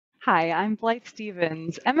Hi, I'm Blythe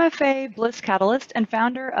Stevens, MFA, Bliss Catalyst, and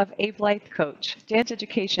founder of A Blythe Coach, dance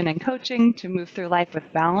education and coaching to move through life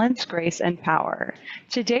with balance, grace, and power.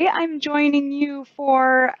 Today I'm joining you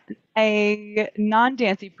for a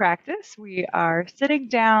non-dancey practice. We are sitting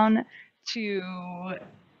down to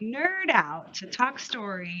nerd out, to talk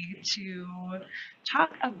story, to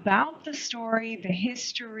talk about the story, the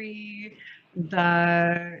history,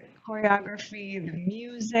 the choreography, the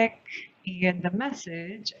music, and the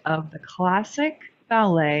message of the classic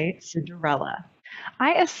ballet Cinderella.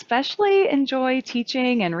 I especially enjoy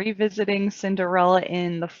teaching and revisiting Cinderella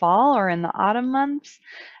in the fall or in the autumn months,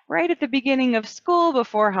 right at the beginning of school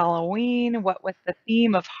before Halloween, what with the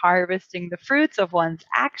theme of harvesting the fruits of one's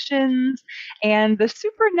actions and the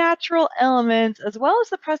supernatural elements, as well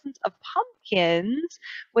as the presence of pumpkins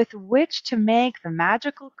with which to make the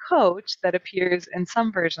magical coach that appears in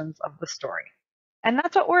some versions of the story. And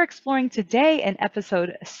that's what we're exploring today in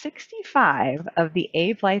episode 65 of the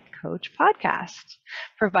A Blythe Coach podcast,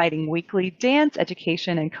 providing weekly dance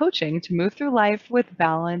education and coaching to move through life with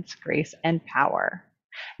balance, grace, and power.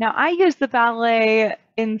 Now, I use the ballet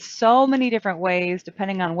in so many different ways,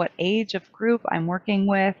 depending on what age of group I'm working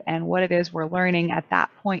with and what it is we're learning at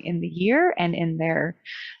that point in the year and in their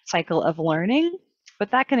cycle of learning. But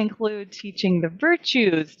that can include teaching the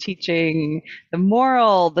virtues, teaching the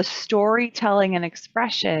moral, the storytelling and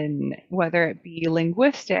expression, whether it be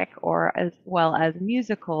linguistic or as well as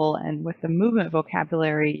musical and with the movement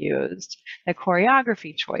vocabulary used, the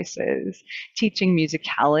choreography choices, teaching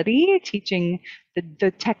musicality, teaching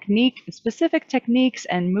the technique, specific techniques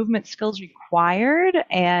and movement skills required,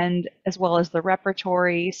 and as well as the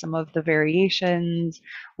repertory, some of the variations,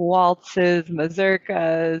 waltzes,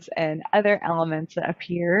 mazurkas, and other elements that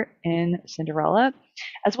appear in Cinderella,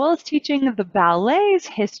 as well as teaching the ballet's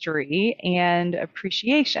history and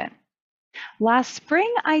appreciation. Last spring,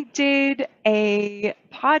 I did a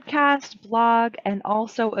podcast, blog, and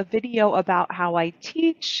also a video about how I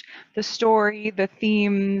teach the story, the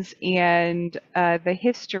themes, and the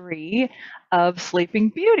history of Sleeping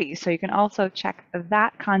Beauty. So you can also check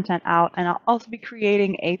that content out. And I'll also be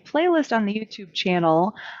creating a playlist on the YouTube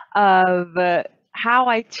channel of how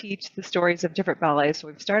I teach the stories of different ballets. So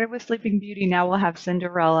we've started with Sleeping Beauty, now we'll have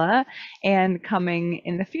Cinderella, and coming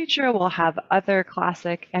in the future, we'll have other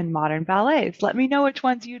classic and modern ballets. Let me know which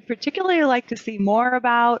ones you'd particularly like to see more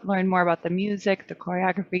about, learn more about the music, the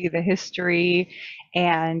choreography, the history,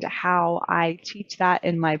 and how I teach that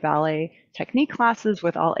in my ballet technique classes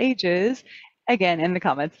with all ages, again, in the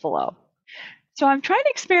comments below. So I'm trying to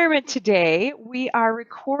experiment today. We are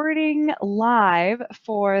recording live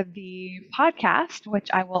for the podcast, which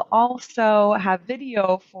I will also have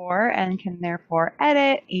video for and can therefore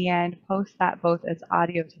edit and post that both as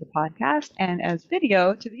audio to the podcast and as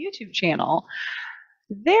video to the YouTube channel.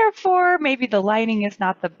 Therefore, maybe the lighting is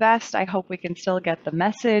not the best. I hope we can still get the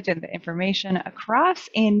message and the information across,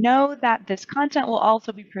 and know that this content will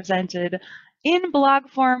also be presented in blog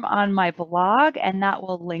form on my blog, and that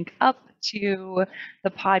will link up to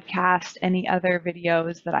the podcast, any other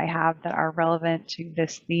videos that I have that are relevant to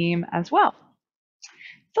this theme as well.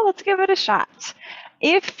 So let's give it a shot.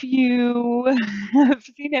 If you have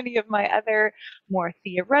seen any of my other more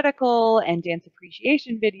theoretical and dance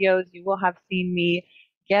appreciation videos, you will have seen me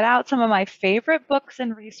get out some of my favorite books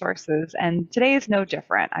and resources, and today is no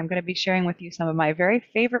different. I'm going to be sharing with you some of my very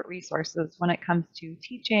favorite resources when it comes to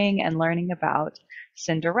teaching and learning about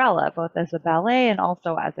Cinderella, both as a ballet and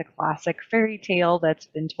also as a classic fairy tale that's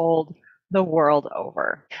been told the world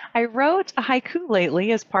over. I wrote a haiku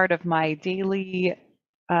lately as part of my daily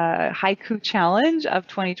haiku challenge of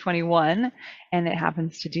 2021, and it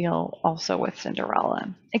happens to deal also with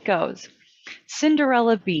Cinderella. It goes,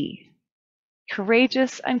 Cinderella be,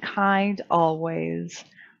 courageous and kind always,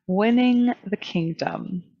 winning the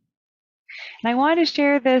kingdom. And I wanted to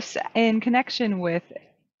share this in connection with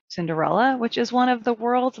Cinderella, which is one of the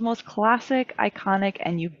world's most classic, iconic,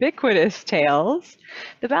 and ubiquitous tales.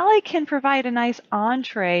 The ballet can provide a nice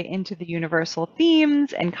entree into the universal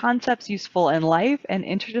themes and concepts useful in life and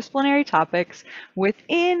interdisciplinary topics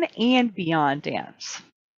within and beyond dance.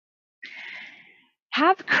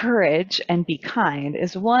 Have courage and be kind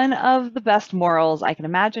is one of the best morals I can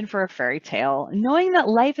imagine for a fairy tale. Knowing that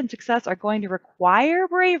life and success are going to require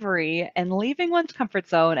bravery and leaving one's comfort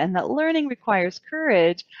zone, and that learning requires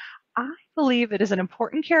courage, I believe it is an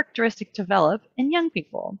important characteristic to develop in young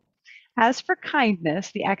people. As for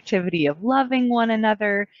kindness, the activity of loving one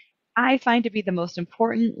another, I find to be the most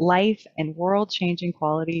important life and world-changing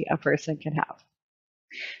quality a person can have.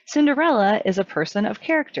 Cinderella is a person of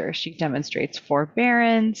character. She demonstrates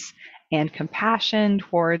forbearance and compassion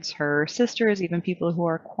towards her sisters, even people who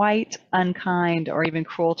are quite unkind or even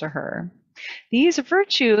cruel to her. These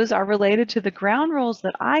virtues are related to the ground rules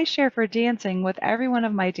that I share for dancing with every one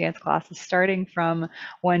of my dance classes, starting from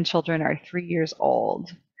when children are 3 years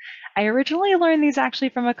old. I originally learned these actually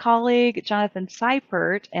from a colleague, Jonathan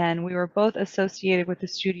Seipert, and we were both associated with a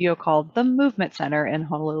studio called the Movement Center in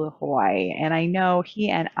Honolulu, Hawaii. And I know he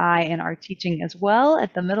and I, in our teaching as well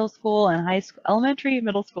at the middle school and high school, elementary,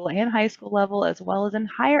 middle school, and high school level, as well as in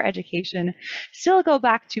higher education, still go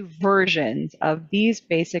back to versions of these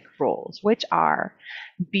basic rules, which are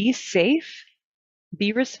be safe,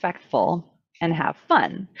 be respectful, and have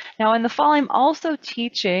fun. Now, in the fall, I'm also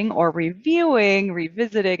teaching or reviewing,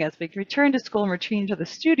 revisiting as we return to school and return to the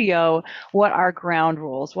studio, what are ground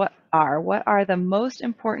rules? What are the most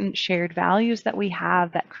important shared values that we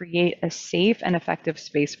have that create a safe and effective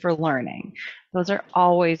space for learning? Those are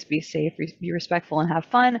always be safe, be respectful, and have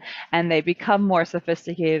fun. And they become more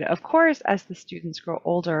sophisticated, of course, as the students grow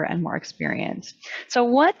older and more experienced. So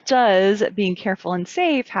what does being careful and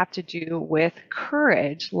safe have to do with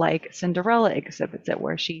courage, like Cinderella exhibits it,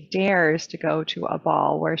 where she dares to go to a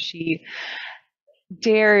ball, where she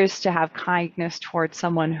dares to have kindness towards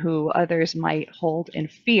someone who others might hold in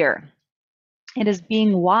fear? It is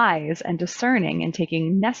being wise and discerning and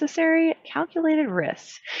taking necessary, calculated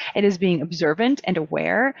risks. It is being observant and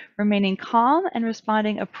aware, remaining calm and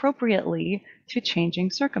responding appropriately to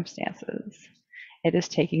changing circumstances. It is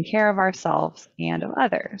taking care of ourselves and of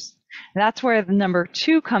others. And that's where the number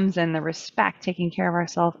 2 comes in, the respect, taking care of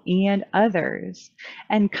ourselves and others.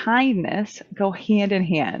 And kindness go hand in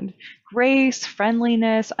hand. Grace,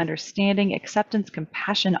 friendliness, understanding, acceptance,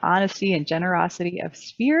 compassion, honesty, and generosity of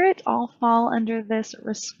spirit all fall under this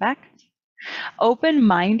respect.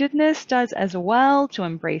 Open-mindedness does as well, to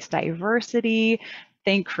embrace diversity,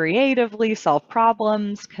 think creatively, solve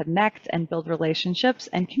problems, connect, and build relationships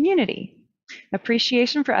and community.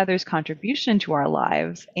 Appreciation for others' contribution to our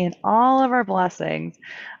lives and all of our blessings.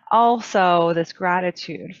 Also, this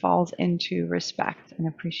gratitude falls into respect and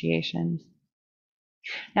appreciation.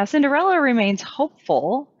 Now, Cinderella remains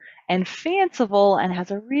hopeful and fanciful and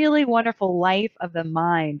has a really wonderful life of the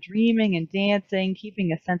mind, dreaming and dancing,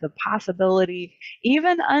 keeping a sense of possibility,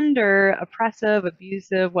 even under oppressive,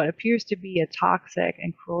 abusive, what appears to be a toxic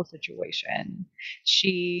and cruel situation.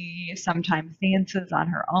 She sometimes dances on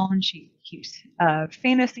her own. She keeps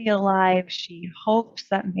fantasy alive. She hopes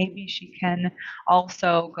that maybe she can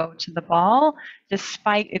also go to the ball,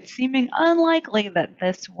 despite it seeming unlikely that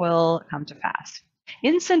this will come to pass.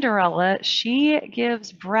 In Cinderella, she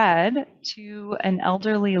gives bread to an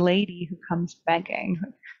elderly lady who comes begging.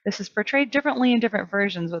 This is portrayed differently in different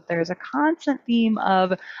versions, but there's a constant theme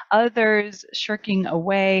of others shirking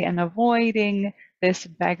away and avoiding this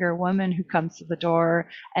beggar woman who comes to the door,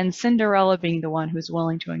 and Cinderella being the one who's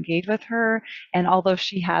willing to engage with her. And although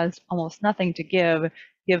she has almost nothing to give,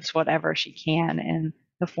 gives whatever she can in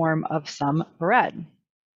the form of some bread.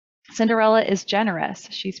 Cinderella is generous.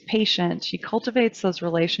 She's patient. She cultivates those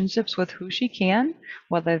relationships with who she can,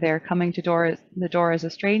 whether they're coming to the door as a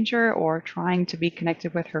stranger or trying to be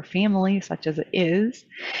connected with her family, such as it is.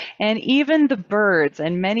 And even the birds,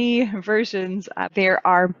 in many versions, there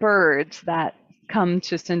are birds that come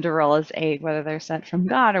to Cinderella's aid, whether they're sent from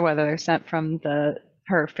God or whether they're sent from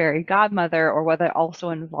her fairy godmother, or whether it also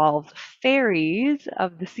involves fairies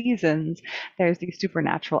of the seasons. There's these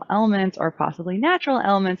supernatural elements or possibly natural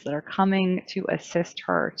elements that are coming to assist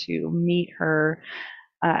her to meet her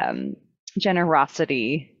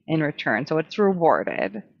generosity in return. So it's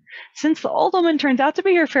rewarded. Since the old woman turns out to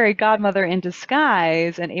be her fairy godmother in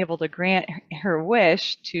disguise and able to grant her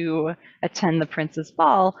wish to attend the prince's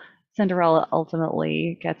ball, Cinderella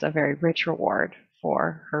ultimately gets a very rich reward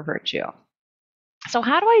for her virtue. So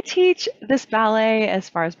how do I teach this ballet as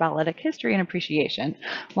far as balletic history and appreciation?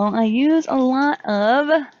 Well, I use a lot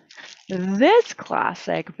of this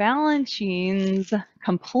classic, Balanchine's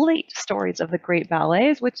Complete Stories of the Great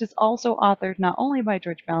Ballets, which is also authored not only by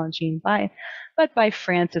George Balanchine, but by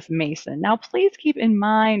Francis Mason. Now, please keep in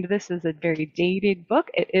mind, this is a very dated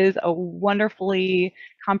book. It is a wonderfully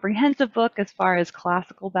comprehensive book as far as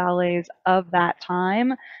classical ballets of that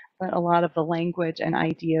time, but a lot of the language and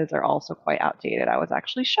ideas are also quite outdated. I was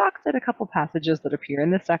actually shocked at a couple passages that appear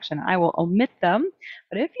in this section. I will omit them,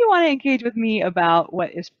 but if you want to engage with me about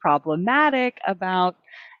what is problematic about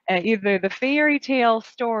either the fairy tale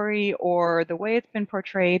story or the way it's been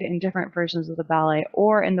portrayed in different versions of the ballet,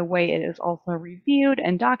 or in the way it is also reviewed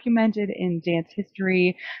and documented in dance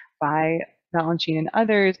history by Balanchine and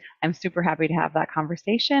others, I'm super happy to have that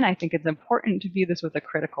conversation. I think it's important to view this with a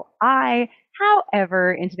critical eye.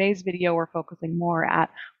 However, in today's video, we're focusing more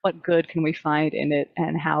at what good can we find in it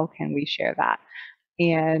and how can we share that.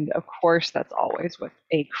 And of course, that's always with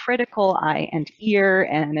a critical eye and ear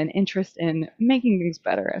and an interest in making things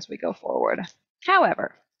better as we go forward.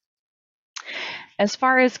 However, as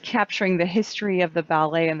far as capturing the history of the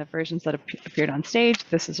ballet and the versions that appeared on stage,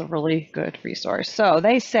 this is a really good resource. So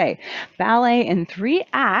they say ballet in 3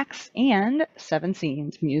 acts and 7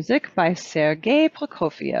 scenes. Music by Sergei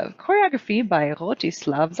Prokofiev. Choreography by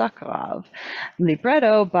Rostislav Zakharov.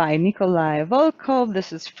 Libretto by Nikolai Volkov.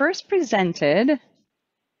 This is first presented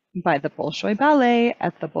by the Bolshoi Ballet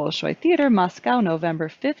at the Bolshoi Theater, Moscow, November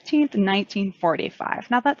 15th,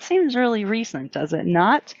 1945. Now that seems really recent, does it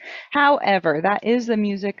not? However, that is the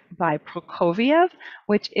music by Prokofiev,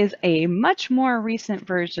 which is a much more recent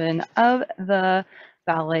version of the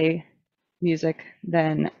ballet music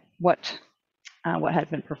than what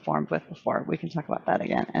had been performed with before. We can talk about that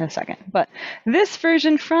again in a second. But this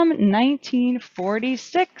version from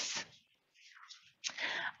 1946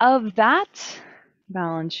 of that,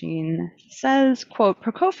 Balanchine says, quote,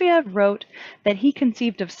 Prokofiev wrote that he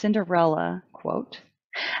conceived of Cinderella, quote,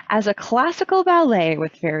 as a classical ballet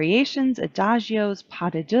with variations, adagios,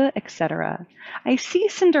 pas de deux, etc. I see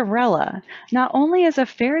Cinderella not only as a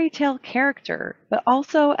fairy tale character, but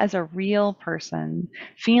also as a real person,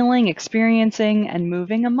 feeling, experiencing, and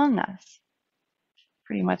moving among us.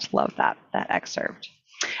 Pretty much love that excerpt.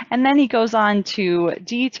 And then he goes on to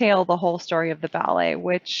detail the whole story of the ballet,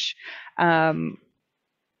 which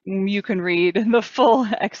you can read the full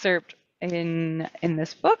excerpt in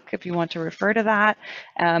this book if you want to refer to that.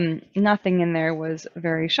 Nothing in there was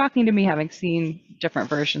very shocking to me, having seen different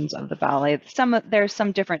versions of the ballet. There's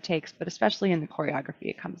some different takes, but especially in the choreography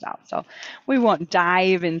it comes out. So we won't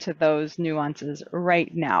dive into those nuances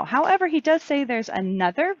right now. However, he does say there's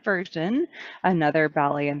another version, another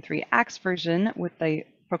ballet in 3 acts version with the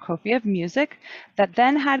Prokofiev music that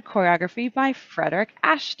then had choreography by Frederick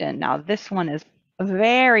Ashton. Now this one is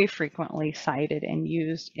very frequently cited and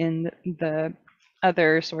used in the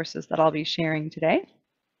other sources that I'll be sharing today.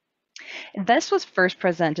 This was first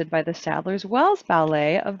presented by the Sadler's Wells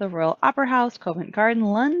Ballet of the Royal Opera House, Covent Garden,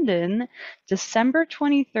 London, December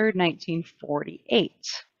 23rd, 1948.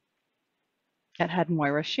 It had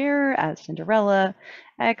Moira Shearer as Cinderella,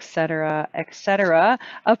 etc., etc.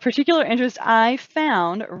 Of particular interest, I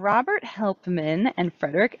found Robert Helpman and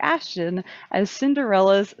Frederick Ashton as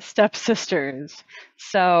Cinderella's stepsisters.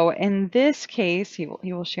 So in this case, he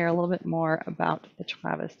will share a little bit more about the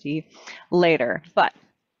travesty later. But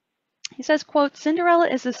he says, quote, Cinderella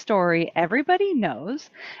is a story everybody knows,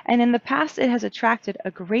 and in the past it has attracted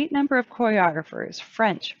a great number of choreographers,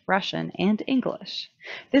 French, Russian, and English.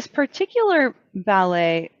 This particular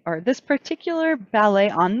ballet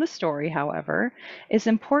on the story, however, is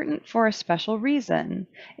important for a special reason.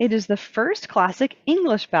 It is the first classic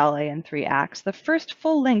English ballet in 3 acts, the first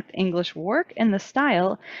full-length English work in the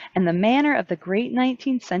style and the manner of the great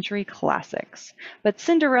 19th century classics. But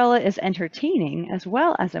Cinderella is entertaining as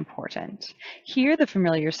well as important. Here, the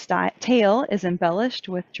familiar tale is embellished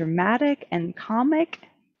with dramatic and comic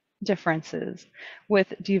differences,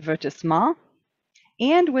 with divertissement,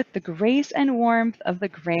 and with the grace and warmth of the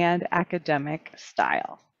grand academic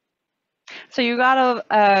style. So you got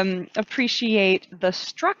to appreciate the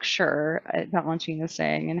structure, Balanchine is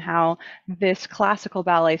saying, and how this classical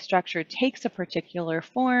ballet structure takes a particular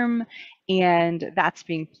form, and that's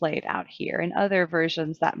being played out here. In other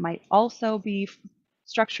versions, that might also be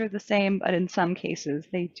structured the same, but in some cases,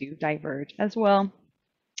 they do diverge as well.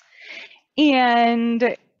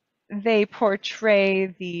 And they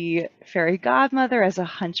portray the fairy godmother as a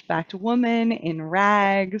hunchbacked woman in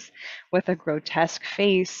rags with a grotesque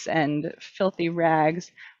face and filthy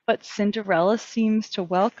rags, but Cinderella seems to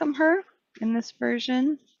welcome her in this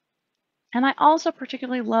version. And I also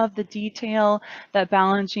particularly love the detail that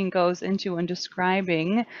Balanchine goes into in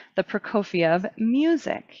describing the Prokofiev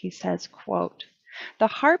music. He says, quote, the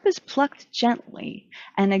harp is plucked gently,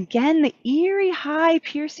 and again the eerie, high,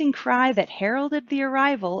 piercing cry that heralded the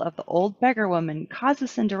arrival of the old beggar woman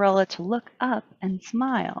causes Cinderella to look up and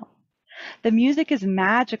smile. The music is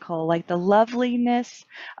magical, like the loveliness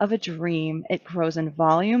of a dream. It grows in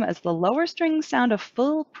volume as the lower strings sound a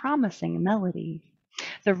full, promising melody.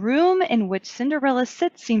 The room in which Cinderella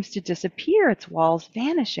sits seems to disappear, its walls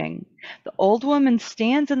vanishing. The old woman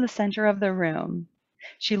stands in the center of the room.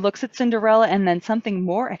 She looks at Cinderella, and then something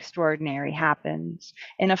more extraordinary happens.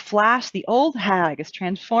 In a flash, the old hag is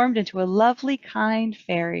transformed into a lovely, kind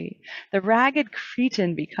fairy. The ragged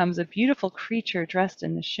cretin becomes a beautiful creature dressed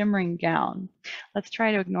in a shimmering gown. Let's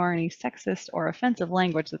try to ignore any sexist or offensive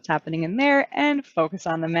language that's happening in there and focus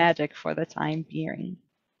on the magic for the time being.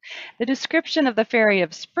 The description of the fairy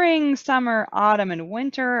of spring, summer, autumn, and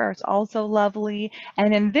winter is also lovely.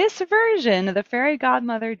 And in this version, the fairy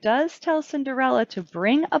godmother does tell Cinderella to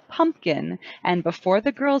bring a pumpkin, and before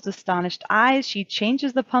the girl's astonished eyes, she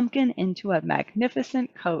changes the pumpkin into a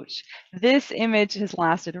magnificent coach. This image has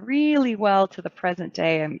lasted really well to the present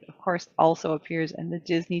day, and of course also appears in the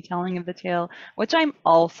Disney telling of the tale, which I'm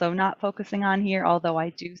also not focusing on here, although I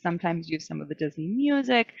do sometimes use some of the Disney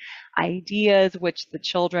music ideas which the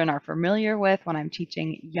children are familiar with when I'm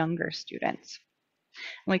teaching younger students.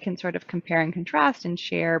 And we can sort of compare and contrast and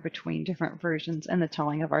share between different versions in the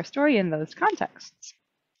telling of our story in those contexts.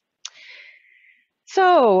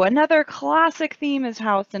 So another classic theme is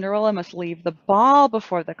how Cinderella must leave the ball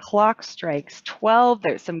before the clock strikes 12.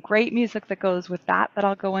 There's some great music that goes with that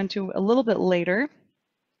I'll go into a little bit later.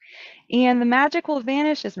 And the magic will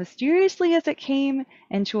vanish as mysteriously as it came,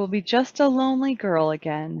 and she will be just a lonely girl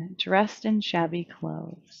again, dressed in shabby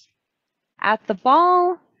clothes. At the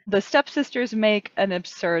ball, the stepsisters make an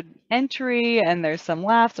absurd entry, and there's some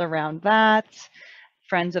laughs around that.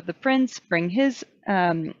 Friends of the prince bring his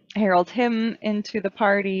herald him into the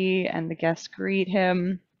party, and the guests greet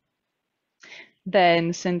him.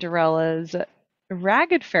 Then Cinderella's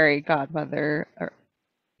ragged fairy godmother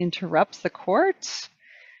interrupts the court.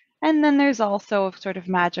 And then there's also a sort of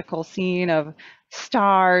magical scene of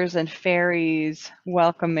stars and fairies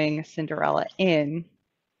welcoming Cinderella in.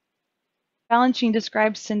 Balanchine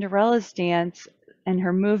describes Cinderella's dance and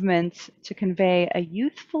her movements to convey a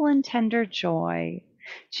youthful and tender joy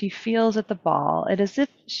she feels at the ball. It is as if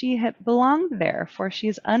she had belonged there, for she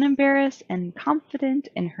is unembarrassed and confident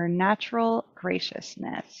in her natural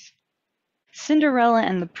graciousness. Cinderella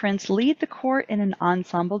and the prince lead the court in an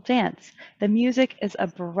ensemble dance. The music is a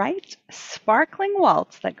bright, sparkling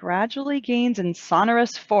waltz that gradually gains in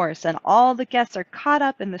sonorous force, and all the guests are caught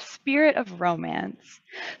up in the spirit of romance.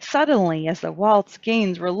 Suddenly, as the waltz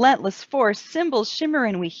gains relentless force, cymbals shimmer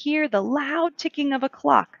and we hear the loud ticking of a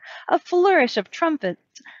clock. A flourish of trumpets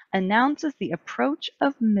announces the approach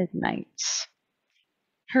of midnight.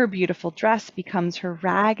 Her beautiful dress becomes her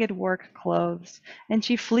ragged work clothes, and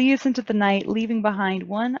she flees into the night, leaving behind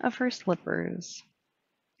one of her slippers.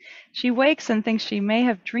 She wakes and thinks she may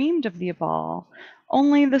have dreamed of the ball,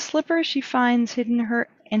 only the slipper she finds hidden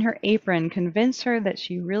in her apron convince her that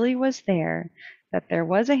she really was there, that there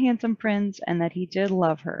was a handsome prince, and that he did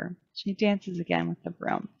love her. She dances again with the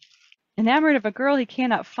broom. Enamored of a girl he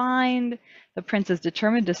cannot find, the prince is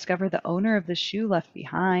determined to discover the owner of the shoe left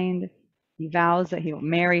behind. He vows that he will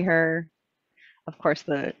marry her. Of course,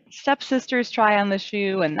 the stepsisters try on the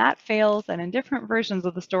shoe, and that fails. And in different versions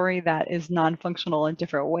of the story, that is non-functional in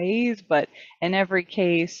different ways. But in every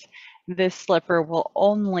case, this slipper will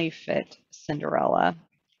only fit Cinderella.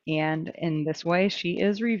 And in this way, she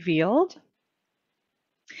is revealed.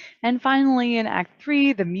 And finally, in Act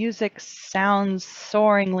 3, the music sounds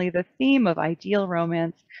soaringly the theme of ideal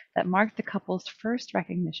romance that marked the couple's first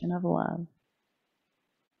recognition of love.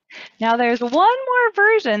 Now there's one more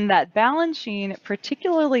version that Balanchine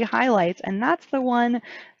particularly highlights, and that's the one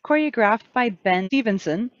choreographed by Ben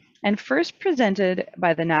Stevenson and first presented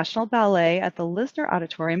by the National Ballet at the Lisner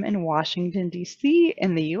Auditorium in Washington, D.C.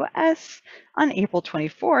 in the U.S. on April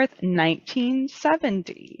 24th,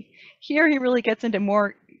 1970. Here he really gets into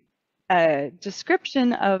more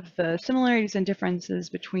description of the similarities and differences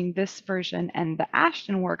between this version and the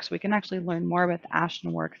Ashton work, so we can actually learn more about the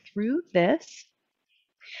Ashton work through this.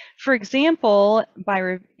 For example,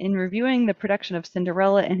 in reviewing the production of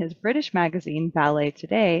Cinderella in his British magazine Ballet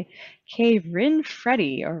Today, Kay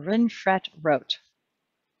Rinfret wrote,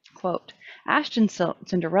 quote, Ashton's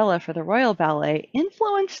Cinderella for the Royal Ballet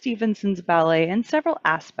influenced Stevenson's ballet in several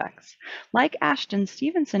aspects. Like Ashton,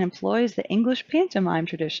 Stevenson employs the English pantomime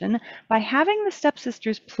tradition by having the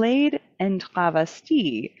stepsisters played en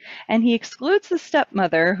travesti, and he excludes the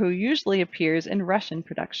stepmother, who usually appears in Russian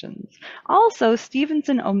productions. Also,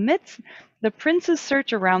 Stevenson omits the prince's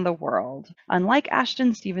search around the world. Unlike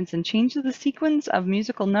Ashton, Stevenson changes the sequence of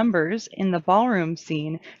musical numbers in the ballroom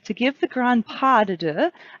scene to give the grand pas de deux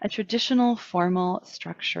a traditional formal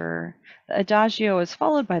structure. The adagio is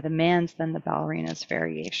followed by the man's, then the ballerina's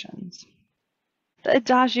variations. The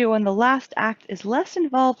adagio in the last act is less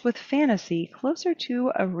involved with fantasy, closer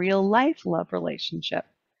to a real-life love relationship.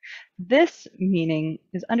 This meaning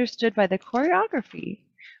is understood by the choreography.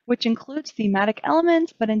 which includes thematic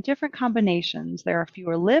elements but in different combinations. There are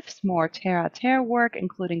fewer lifts, more terre-à-terre work,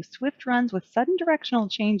 including swift runs with sudden directional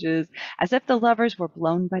changes as if the levers were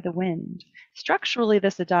blown by the wind. Structurally,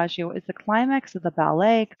 this adagio is the climax of the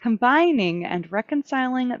ballet, combining and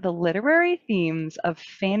reconciling the literary themes of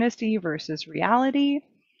fantasy versus reality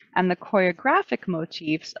and the choreographic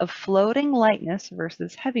motifs of floating lightness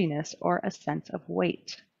versus heaviness or a sense of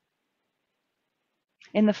weight.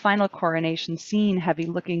 In the final coronation scene,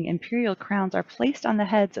 heavy-looking imperial crowns are placed on the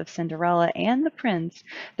heads of Cinderella and the prince.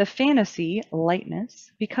 The fantasy,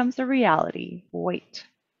 lightness, becomes the reality, weight.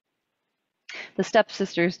 The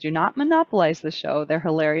stepsisters do not monopolize the show. Their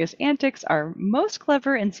hilarious antics are most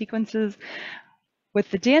clever in sequences with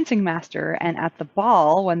the dancing master and at the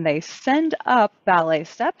ball when they send up ballet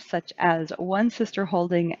steps, such as one sister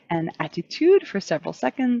holding an attitude for several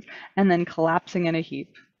seconds and then collapsing in a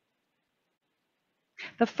heap.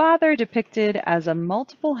 The father, depicted as a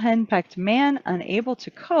multiple henpecked man unable to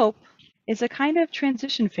cope, is a kind of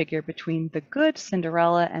transition figure between the good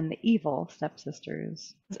Cinderella and the evil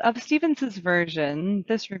stepsisters. Of Stevens's version,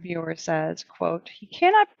 this reviewer says, quote, "He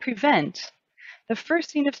cannot prevent the first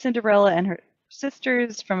scene of Cinderella and her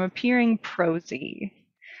sisters from appearing prosy.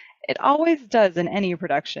 It always does in any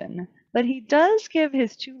production, but he does give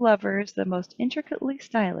his two lovers the most intricately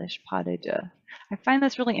stylish pas de deux." I find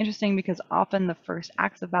this really interesting because often the first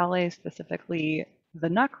acts of ballet, specifically the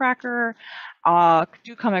Nutcracker,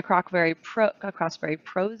 do come across very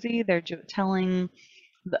prosy. They're telling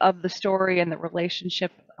of the story and the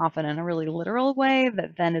relationship often in a really literal way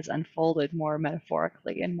that then is unfolded more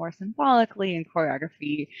metaphorically and more symbolically in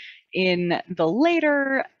choreography in the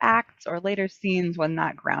later acts or later scenes when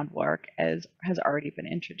that groundwork has already been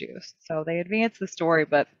introduced. So they advance the story,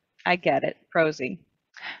 but I get it, prosy.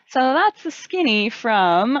 So that's the skinny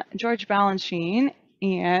from George Balanchine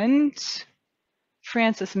and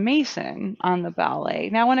Francis Mason on the ballet.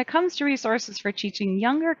 Now, when it comes to resources for teaching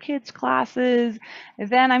younger kids classes,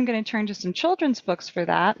 then I'm going to turn to some children's books for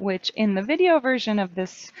that, which in the video version of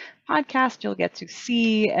this podcast, you'll get to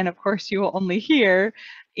see, and of course, you will only hear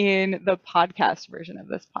in the podcast version of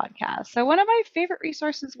this podcast. So one of my favorite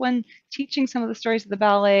resources when teaching some of the stories of the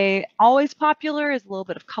ballet, always popular, is a little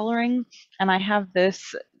bit of coloring. And I have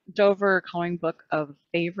this Dover coloring book of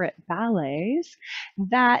favorite ballets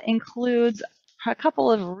that includes a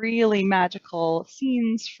couple of really magical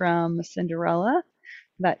scenes from Cinderella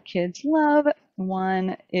that kids love.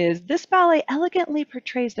 One is, "This ballet elegantly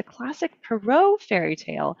portrays the classic Perrault fairy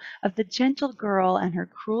tale of the gentle girl and her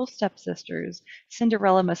cruel stepsisters.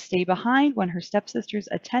 Cinderella must stay behind when her stepsisters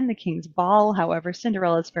attend the king's ball. However,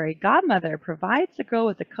 Cinderella's fairy godmother provides the girl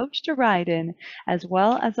with a coach to ride in, as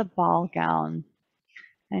well as a ball gown."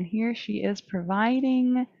 And here she is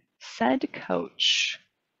providing said coach.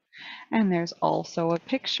 And there's also a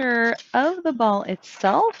picture of the ball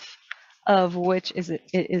itself, of which it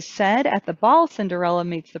is said, "At the ball, Cinderella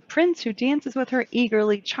meets the prince, who dances with her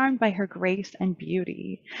eagerly, charmed by her grace and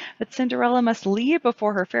beauty. But Cinderella must leave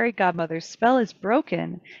before her fairy godmother's spell is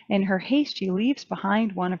broken. In her haste, she leaves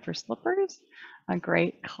behind one of her slippers." A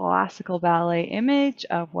great classical ballet image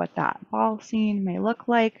of what that ball scene may look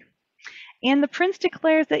like. And the prince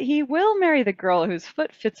declares that he will marry the girl whose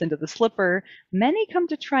foot fits into the slipper. Many come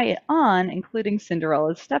to try it on, including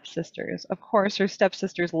Cinderella's stepsisters. Of course, her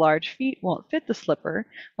stepsister's large feet won't fit the slipper.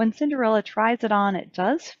 When Cinderella tries it on, it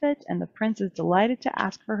does fit, and the prince is delighted to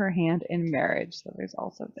ask for her hand in marriage. So there's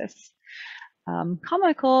also this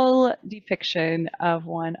comical depiction of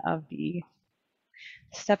one of the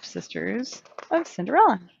stepsisters of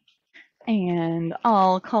Cinderella. And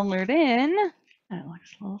all colored in. It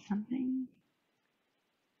looks a little something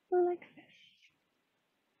like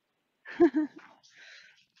this.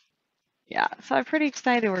 Yeah, so I'm pretty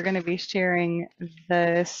excited. We're going to be sharing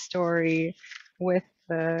this story with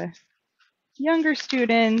the younger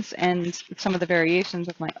students and some of the variations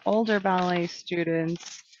of my older ballet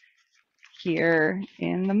students here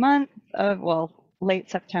in the month of, well, late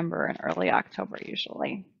September and early October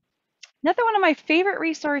usually. Another one of my favorite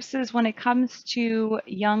resources when it comes to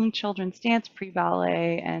young children's dance,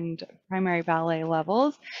 pre-ballet and primary ballet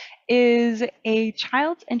levels, is A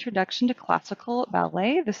Child's Introduction to Classical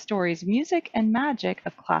Ballet, The Stories, Music, and Magic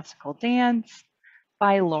of Classical Dance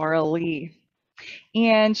by Laura Lee.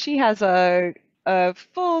 And she has a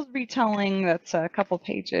full retelling that's a couple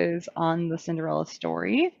pages on the Cinderella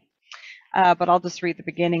story. But I'll just read the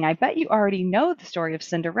beginning. "I bet you already know the story of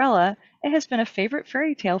Cinderella. It has been a favorite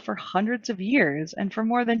fairy tale for hundreds of years, and for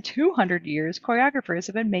more than 200 years, choreographers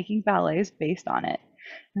have been making ballets based on it.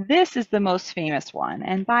 This is the most famous one,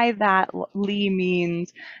 and by that, Lee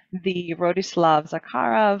means the Rostislav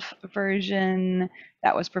Zakharov version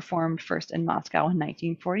that was performed first in Moscow in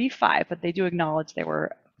 1945, but they do acknowledge there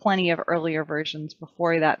were plenty of earlier versions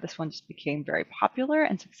before that. This one just became very popular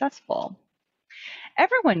and successful.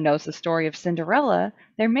 Everyone knows the story of Cinderella.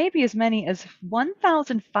 There may be as many as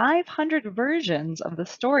 1,500 versions of the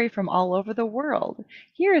story from all over the world.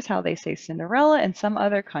 Here is how they say Cinderella in some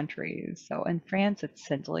other countries. So in France, it's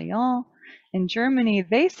Cendrillon. In Germany,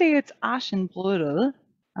 they say it's Aschenbrödel,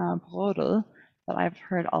 Brodel, but I've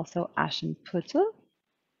heard also Aschenputtel.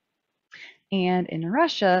 And in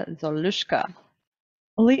Russia, Zolushka.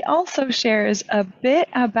 Lee also shares a bit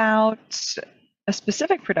about a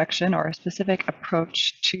specific production or a specific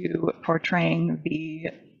approach to portraying the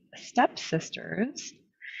stepsisters.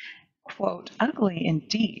 Quote, ugly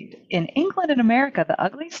indeed. In England and America, the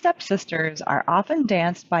ugly stepsisters are often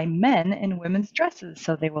danced by men in women's dresses,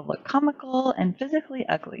 so they will look comical and physically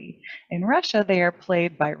ugly. In Russia, they are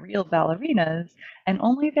played by real ballerinas, and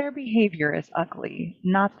only their behavior is ugly,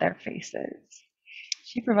 not their faces.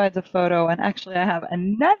 She provides a photo, and actually I have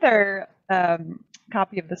another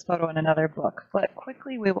copy of this photo in another book, but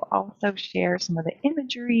quickly we will also share some of the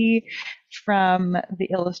imagery from the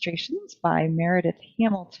illustrations by Meredith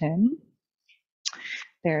Hamilton.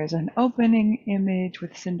 There's an opening image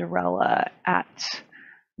with Cinderella at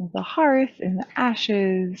the hearth in the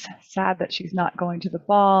ashes, sad that she's not going to the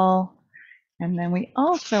ball. And then we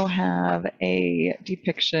also have a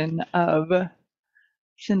depiction of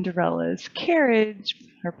Cinderella's carriage,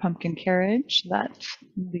 her pumpkin carriage that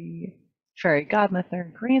the fairy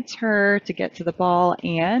godmother grants her to get to the ball,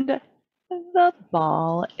 and the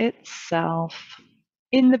ball itself.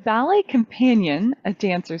 In the Ballet Companion, A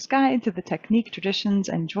Dancer's Guide to the Technique, Traditions,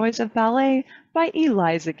 and Joys of Ballet by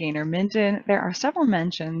Eliza Gaynor Minden, there are several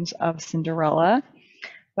mentions of Cinderella,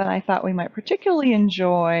 but I thought we might particularly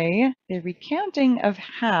enjoy the recounting of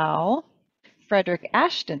how Frederick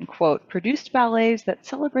Ashton, quote, produced ballets that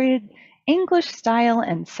celebrated English style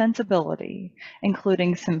and sensibility,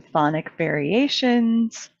 including symphonic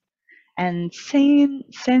variations and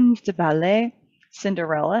Scènes de Ballet,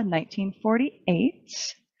 Cinderella,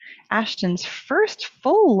 1948. Ashton's first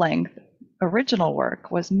full-length original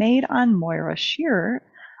work was made on Moira Shearer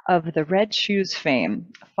of the Red Shoes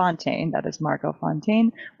fame. Fontaine, that is Margot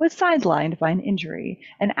Fontaine, was sidelined by an injury,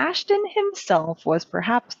 and Ashton himself was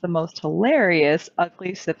perhaps the most hilarious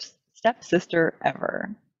ugly stepsister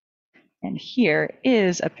ever. And here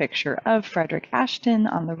is a picture of Frederick Ashton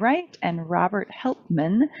on the right and Robert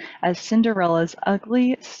Helpman as Cinderella's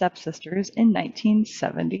ugly stepsisters in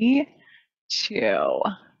 1972.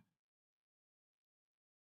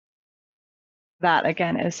 That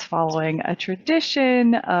again is following a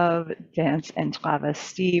tradition of dance and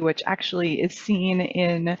travestie, which actually is seen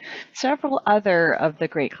in several other of the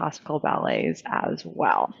great classical ballets as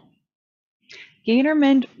well. Gaynor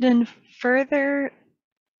Minden further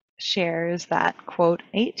shares that, quote,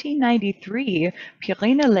 1893,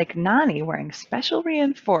 Purina Legnani, wearing special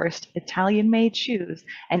reinforced Italian-made shoes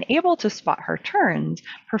and able to spot her turns,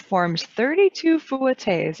 performs 32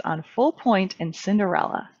 fouettes on full point in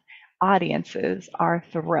Cinderella. Audiences are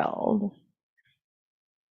thrilled.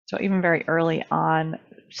 So even very early on,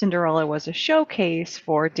 Cinderella was a showcase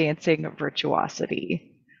for dancing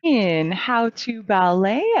virtuosity. In How to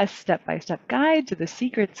Ballet, a step-by-step guide to the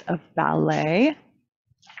secrets of ballet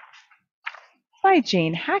by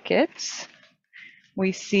Jane Hackett,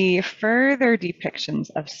 we see further depictions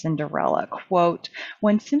of Cinderella. Quote,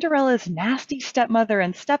 when Cinderella's nasty stepmother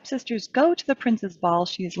and stepsisters go to the prince's ball,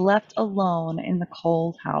 she is left alone in the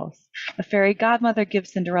cold house. The fairy godmother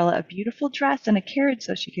gives Cinderella a beautiful dress and a carriage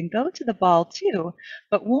so she can go to the ball too,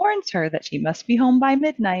 but warns her that she must be home by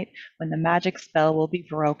midnight when the magic spell will be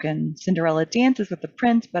broken. Cinderella dances with the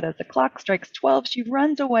prince, but as the clock strikes 12, she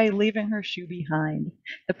runs away, leaving her shoe behind.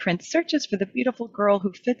 The prince searches for the beautiful girl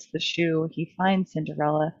who fits the shoe. He finds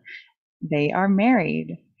Cinderella. They are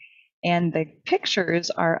married. And the pictures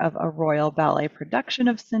are of a royal ballet production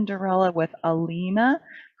of Cinderella with Alina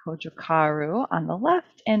Kojokaru on the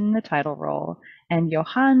left in the title role, and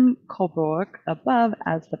Johann Coburg above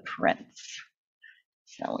as the prince.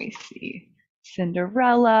 So we see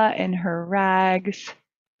Cinderella in her rags,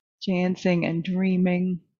 dancing and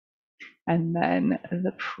dreaming, and then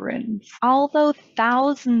the prince. Although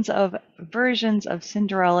thousands of versions of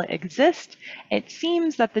Cinderella exist, it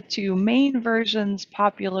seems that the two main versions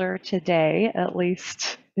popular today, at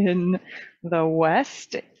least in the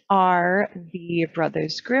West, are the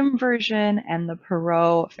Brothers Grimm version and the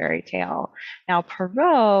Perrault fairy tale. Now,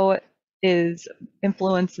 Perrault is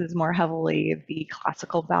influences more heavily the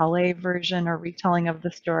classical ballet version or retelling of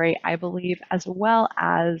the story, I believe, as well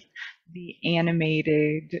as the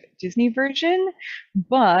animated Disney version.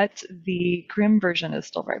 But the Grimm version is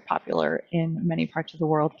still very popular in many parts of the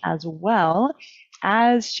world as well,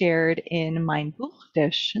 as shared in Mein Buch der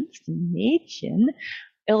schönsten Mädchen,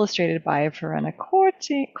 illustrated by Verena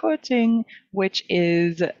Korting, which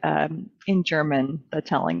is in German, the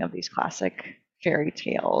telling of these classic fairy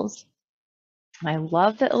tales. I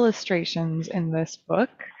love the illustrations in this book,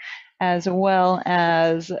 as well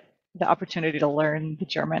as the opportunity to learn the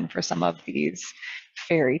German for some of these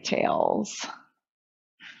fairy tales.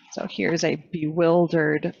 So here's a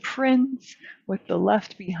bewildered prince with the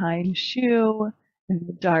left behind shoe in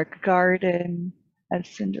the dark garden as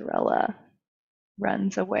Cinderella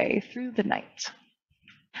runs away through the night.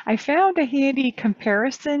 I found a handy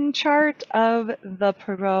comparison chart of the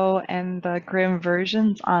Perrault and the Grimm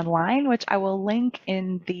versions online, which I will link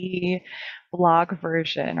in the blog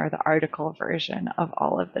version or the article version of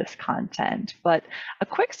all of this content. But a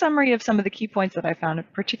quick summary of some of the key points that I found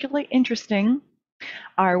particularly interesting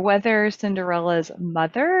are whether Cinderella's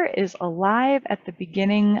mother is alive at the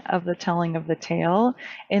beginning of the telling of the tale.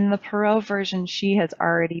 In the Perrault version, she has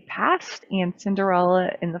already passed, and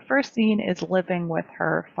Cinderella in the first scene is living with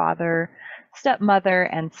her father, stepmother,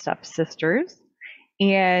 and stepsisters.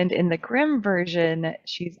 And in the Grimm version,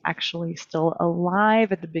 she's actually still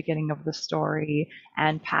alive at the beginning of the story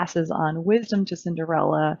and passes on wisdom to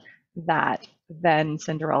Cinderella that then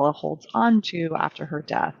Cinderella holds on to after her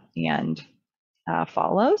death and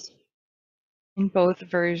follows. In both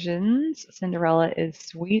versions, Cinderella is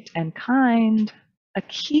sweet and kind. A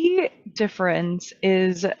key difference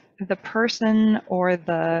is the person or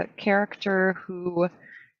the character who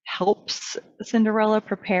helps Cinderella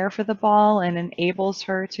prepare for the ball and enables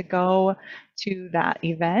her to go to that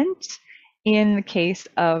event. In the case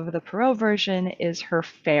of the Perrault version, is her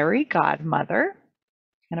fairy godmother.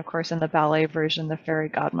 And of course, in the ballet version, the fairy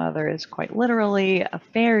godmother is quite literally a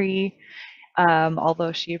fairy,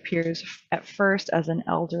 although she appears at first as an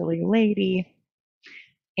elderly lady.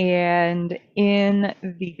 And in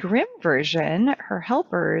the Grimm version, her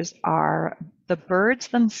helpers are the birds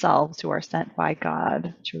themselves who are sent by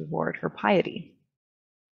God to reward her piety.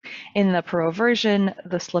 In the Perrault version,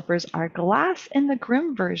 the slippers are glass. In the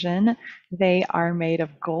Grimm version, they are made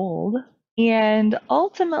of gold. And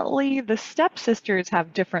ultimately, the stepsisters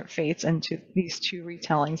have different fates into these two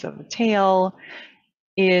retellings of the tale.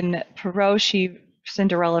 In Perrault,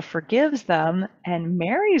 Cinderella forgives them and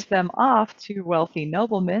marries them off to wealthy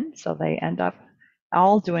noblemen, so they end up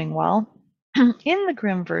all doing well. In the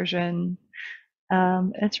Grimm version,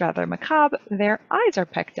 it's rather macabre. Their eyes are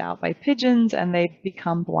pecked out by pigeons and they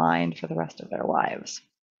become blind for the rest of their lives.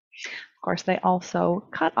 Of course, they also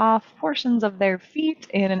cut off portions of their feet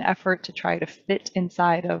in an effort to try to fit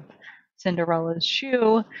inside of Cinderella's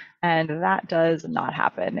shoe, and that does not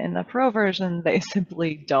happen. In the Perrault version, they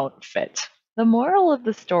simply don't fit. The moral of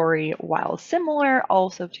the story, while similar,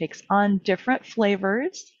 also takes on different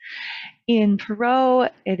flavors. In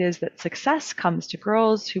Perrault, it is that success comes to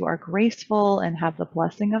girls who are graceful and have the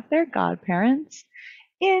blessing of their godparents.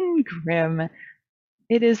 In Grimm,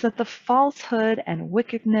 it is that the falsehood and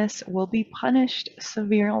wickedness will be punished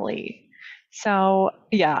severely. So,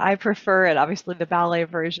 yeah, I prefer it. Obviously, the ballet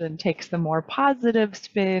version takes the more positive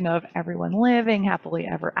spin of everyone living happily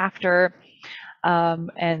ever after.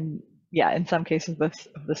 And yeah, in some cases of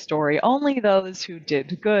the story, only those who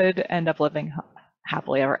did good end up living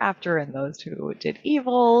happily ever after, and those who did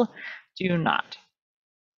evil do not.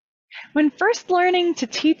 When first learning to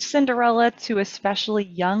teach Cinderella to especially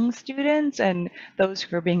young students and those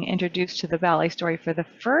who are being introduced to the ballet story for the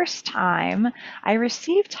first time, I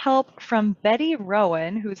received help from Betty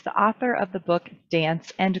Rowan, who's the author of the book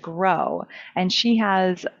Dance and Grow. And she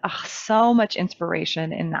has so much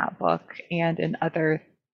inspiration in that book and in other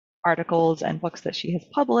articles and books that she has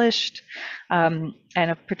published. And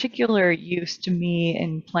of particular use to me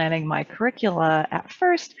in planning my curricula at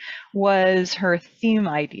first was her theme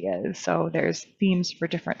ideas. So there's themes for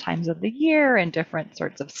different times of the year and different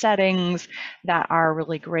sorts of settings that are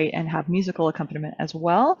really great and have musical accompaniment as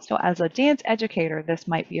well. So as a dance educator, this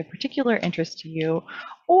might be of particular interest to you.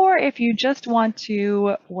 Or if you just want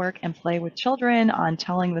to work and play with children on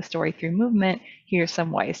telling the story through movement, here's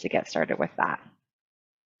some ways to get started with that.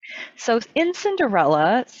 So in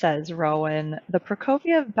Cinderella, says Rowan, the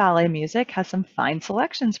Prokofiev ballet music has some fine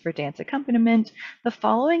selections for dance accompaniment. The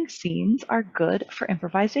following scenes are good for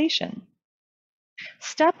improvisation.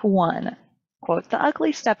 Step 1. Quote, the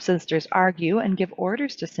ugly stepsisters argue and give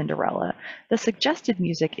orders to Cinderella. The suggested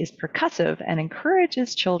music is percussive and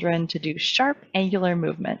encourages children to do sharp, angular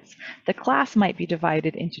movements. The class might be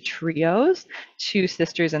divided into trios, two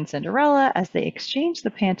sisters and Cinderella, as they exchange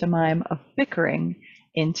the pantomime of bickering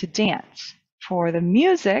into dance. For the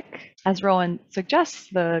music, as Rowan suggests,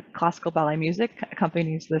 the classical ballet music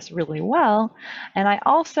accompanies this really well. And I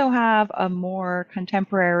also have a more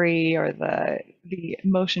contemporary or the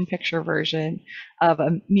motion picture version of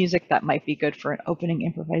a music that might be good for an opening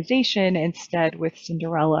improvisation, instead with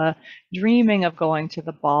Cinderella dreaming of going to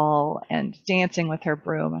the ball and dancing with her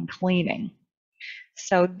broom and cleaning.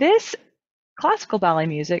 So this classical ballet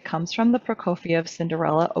music comes from the Prokofiev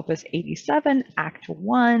Cinderella, Opus 87, Act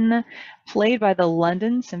 1, played by the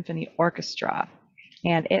London Symphony Orchestra.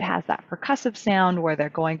 And it has that percussive sound where they're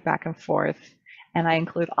going back and forth. And I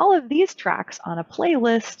include all of these tracks on a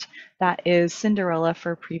playlist that is Cinderella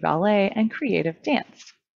for Pre-Ballet and Creative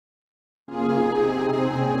Dance.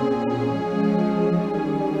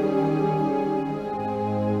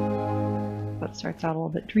 So it starts out a little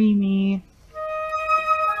bit dreamy.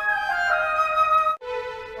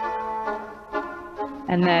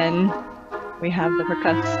 And then we have the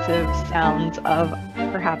percussive sounds of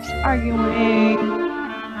perhaps arguing,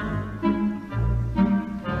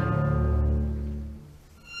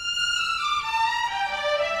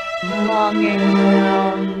 longing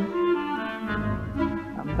down,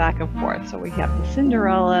 back and forth. So we have the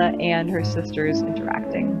Cinderella and her sisters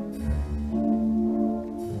interacting.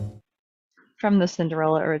 From the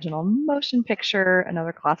Cinderella original motion picture,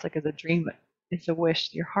 another classic is A Dream is a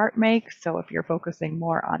Wish Your Heart Makes. So if you're focusing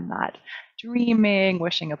more on that dreaming,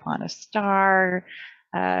 wishing upon a star,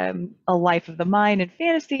 a life of the mind and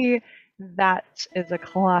fantasy, that is a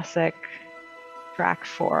classic track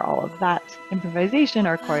for all of that improvisation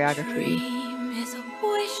or choreography.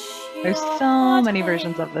 There's so many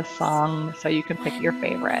versions of this song, so you can pick your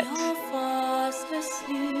favorite.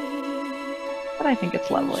 But I think it's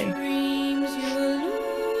lovely.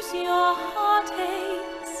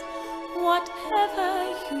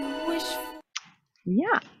 Whatever you wish for.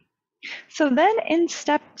 Yeah. So then in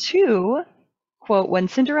step 2, quote, when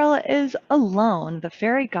Cinderella is alone, the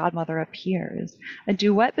fairy godmother appears. A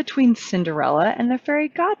duet between Cinderella and the fairy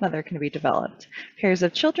godmother can be developed. Pairs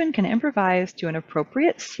of children can improvise to an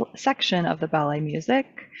appropriate section of the ballet music,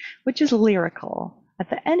 which is lyrical. At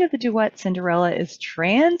the end of the duet, Cinderella is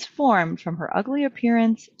transformed from her ugly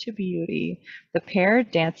appearance to beauty. The pair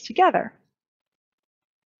dance together.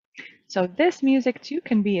 So this music too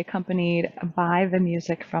can be accompanied by the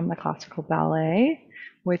music from the classical ballet,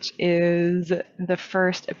 which is the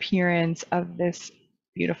first appearance of this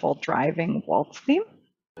beautiful driving waltz theme.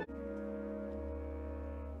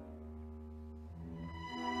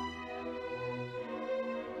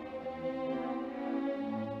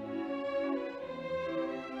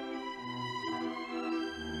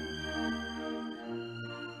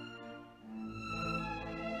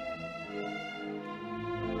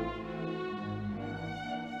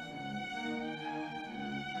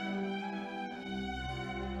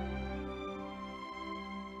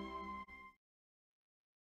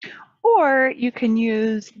 Or you can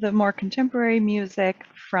use the more contemporary music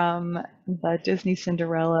from the Disney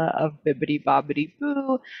Cinderella of Bibbidi Bobbidi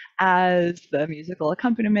Boo as the musical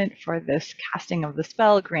accompaniment for this casting of the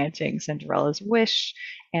spell, granting Cinderella's wish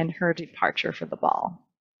and her departure for the ball.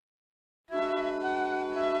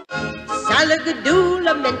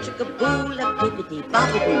 Salagadoola, menchikaboola, bibbidi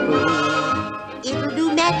bobbidi boo. It'll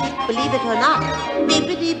do magic, believe it or not.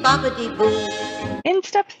 Bibbidi bobbidi boo. In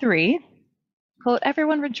step 3, quote,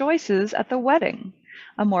 everyone rejoices at the wedding.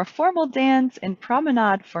 A more formal dance in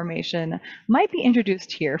promenade formation might be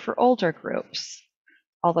introduced here for older groups.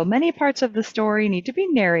 Although many parts of the story need to be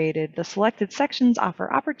narrated, the selected sections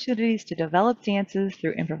offer opportunities to develop dances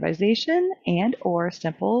through improvisation and/or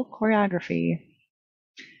simple choreography.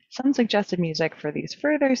 Some suggested music for these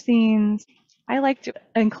further scenes. I like to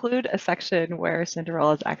include a section where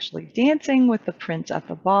Cinderella is actually dancing with the prince at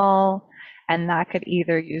the ball, and that could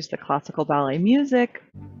either use the classical ballet music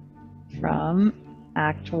from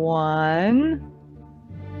Act 1,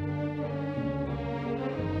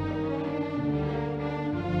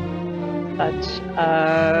 such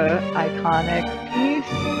an iconic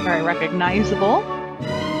piece, very recognizable.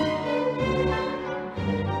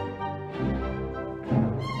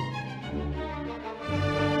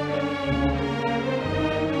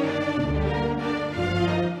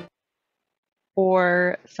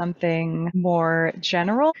 Or something more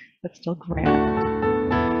general, but still grand.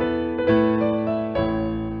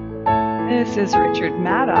 This is Richard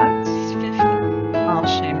Maddox's fifth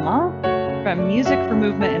enchaînement. from music for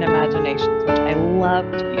movement and imaginations, which I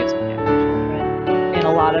love to use with younger children in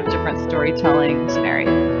a lot of different storytelling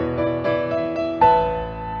scenarios.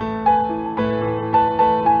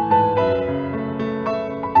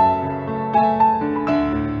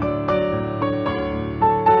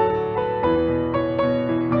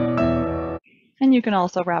 And you can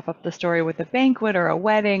also wrap up the story with a banquet or a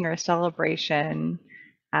wedding or a celebration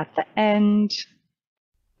at the end.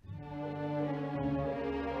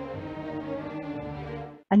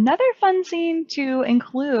 Another fun scene to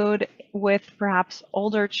include with perhaps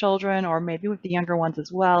older children or maybe with the younger ones as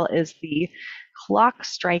well is the clock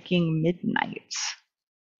striking midnight.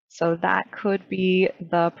 So that could be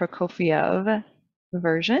the Prokofiev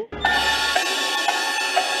version from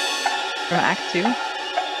Act 2.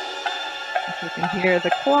 If you can hear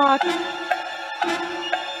the clock.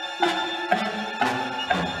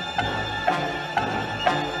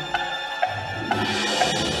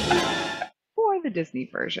 Or the Disney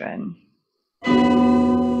version.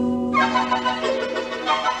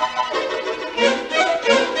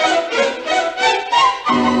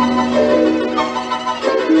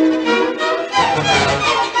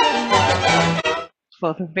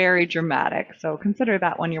 Both very dramatic, so consider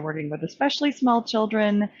that when you're working with especially small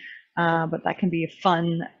children, but that can be a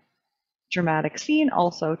fun, dramatic scene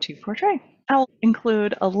also to portray. I'll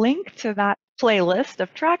include a link to that playlist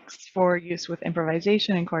of tracks for use with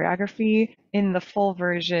improvisation and choreography in the full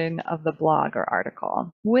version of the blog or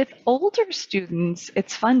article. With older students,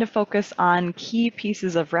 it's fun to focus on key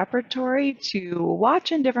pieces of repertory to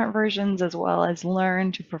watch in different versions as well as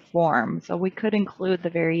learn to perform. So we could include the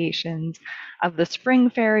variations of the spring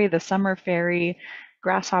fairy, the summer fairy,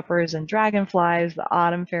 grasshoppers and dragonflies, the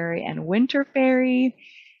autumn fairy and winter fairy,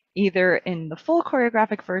 either in the full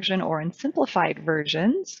choreographic version or in simplified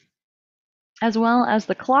versions, as well as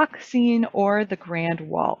the clock scene or the grand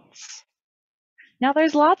waltz. Now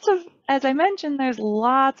there's lots of, as I mentioned, there's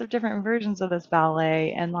lots of different versions of this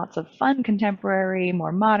ballet and lots of fun contemporary,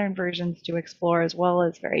 more modern versions to explore, as well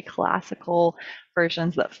as very classical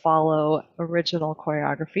versions that follow original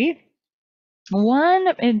choreography. One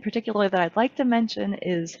in particular that I'd like to mention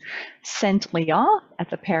is Saint-Léon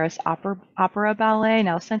at the Paris Opera Ballet.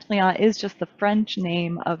 Now, Saint-Léon is just the French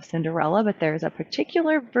name of Cinderella, but there's a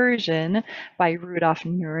particular version by Rudolf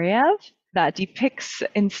Nureyev that depicts,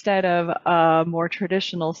 instead of a more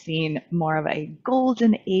traditional scene, more of a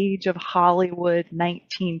golden age of Hollywood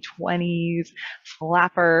 1920s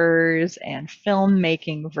flappers and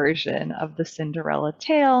filmmaking version of the Cinderella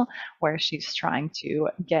tale, where she's trying to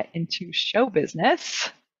get into show business.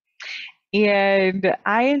 And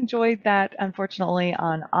I enjoyed that, unfortunately,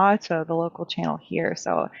 on Arte, the local channel here.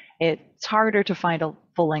 So it's harder to find a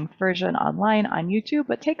full-length version online on YouTube,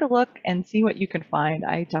 but take a look and see what you can find.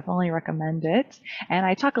 I definitely recommend it. And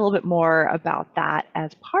I talk a little bit more about that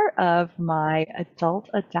as part of my Adult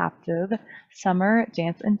Adaptive Summer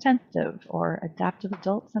Dance Intensive, or Adaptive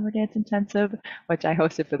Adult Summer Dance Intensive, which I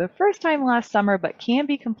hosted for the first time last summer, but can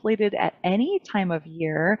be completed at any time of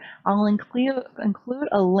year. I'll include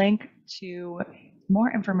a link to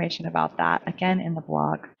more information about that again in the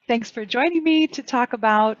blog. Thanks for joining me to talk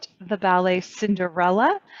about the ballet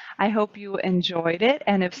Cinderella. I hope you enjoyed it,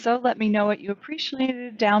 and if so, let me know what you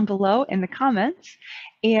appreciated down below in the comments,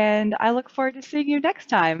 and I look forward to seeing you next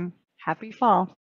time. Happy fall.